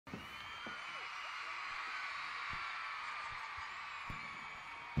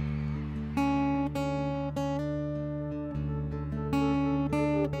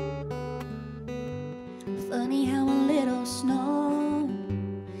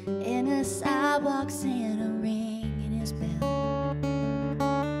the sidewalk, Santa ringing his bell.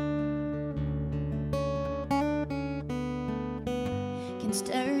 Can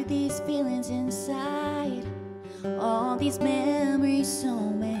stir these feelings inside, all these memories, so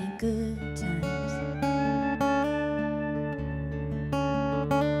many good times.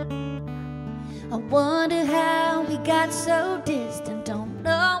 I wonder how we got so distant. Don't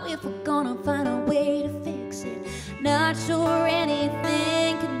know if we're gonna find a way to fix it. Not sure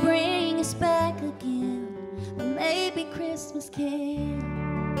anything could bring us back again, but maybe Christmas can.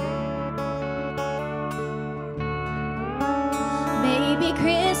 Maybe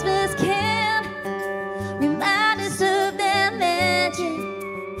Christmas can remind us of that magic.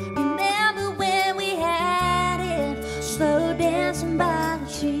 Remember when we had it, slow dancing by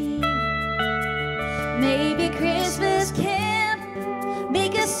the tree. Maybe Christmas can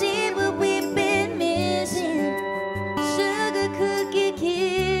make us see what we've been missing. Sugar cookie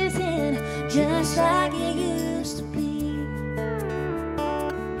kissing, just like it used to be.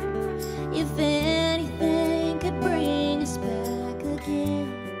 If anything could bring us back again,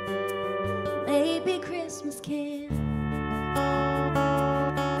 maybe Christmas can.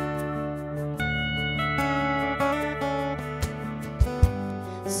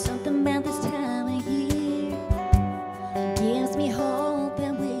 Something about this time of year gives me hope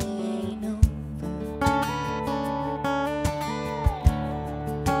that we ain't over.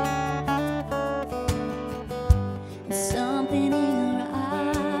 And something in your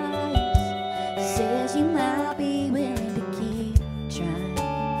eyes says you might be willing to keep trying.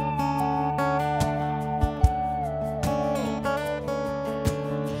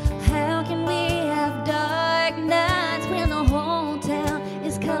 How can we have dark nights when the whole town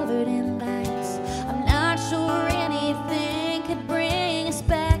is covered in lights? I'm not sure anything could bring us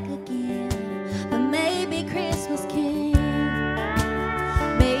back again, but maybe Christmas can.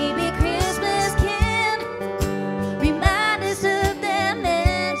 Maybe Christmas can remind us of that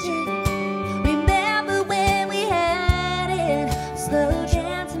magic. Remember when we had it, slow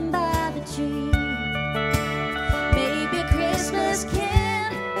dancing by the tree. Maybe Christmas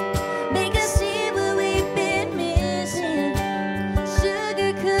can make us see what we've been missing.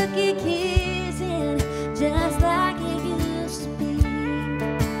 Sugar cookie kissing, just like it used to be.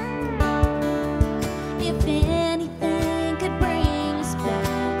 If anything could bring us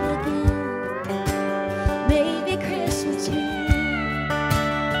back again, maybe Christmas can.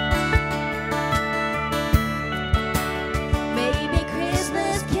 Maybe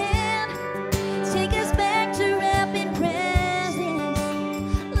Christmas can take us back to wrapping presents,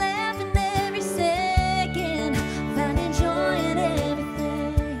 laughing every second, finding joy in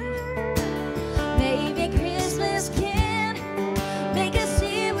everything. Maybe Christmas can make us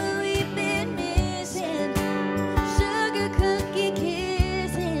see what we've been missing. Sugar cookie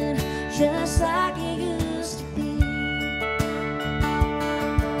kissing, just like it used to be.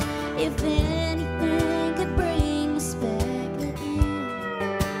 If anything could bring us back again,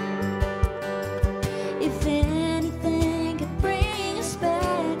 if anything could bring us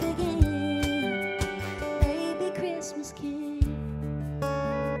back again, maybe Christmas can.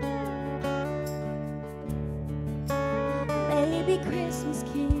 Maybe Christmas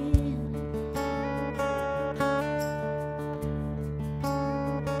can.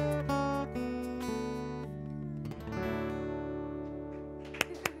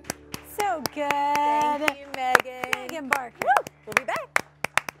 So good.